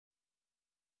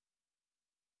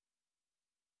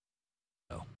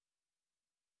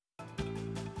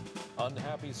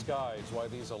Unhappy skies, why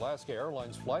these Alaska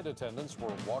Airlines flight attendants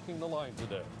were walking the line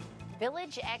today.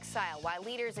 Village exile, why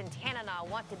leaders in Tanana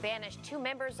want to banish 2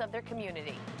 members of their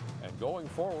community. And going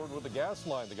forward with the gas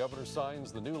line, the governor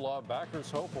signs the new law backers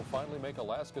hope will finally make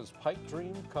Alaska's pipe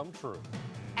dream come true.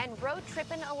 And road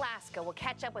trip in Alaska will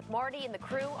catch up with Marty and the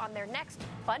crew on their next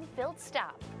fun-filled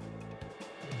stop.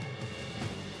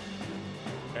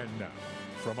 And now,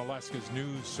 from Alaska's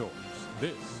news source,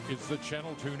 this is the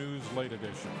Channel 2 News Late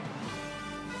Edition.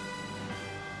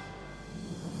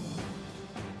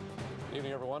 Good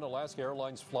evening, everyone. Alaska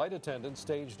Airlines flight attendants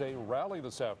staged a rally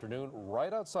this afternoon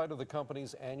right outside of the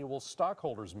company's annual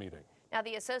stockholders meeting. Now,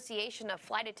 the Association of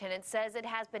Flight Attendants says it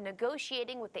has been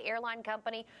negotiating with the airline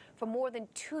company for more than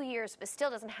 2 years, but still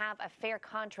doesn't have a fair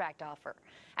contract offer.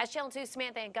 As Channel 2's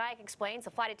Samantha Gaik explains,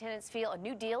 the flight attendants feel a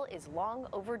new deal is long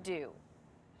overdue.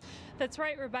 That's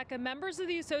right, Rebecca. Members of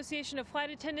the Association of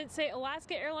Flight Attendants say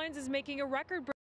Alaska Airlines is making a record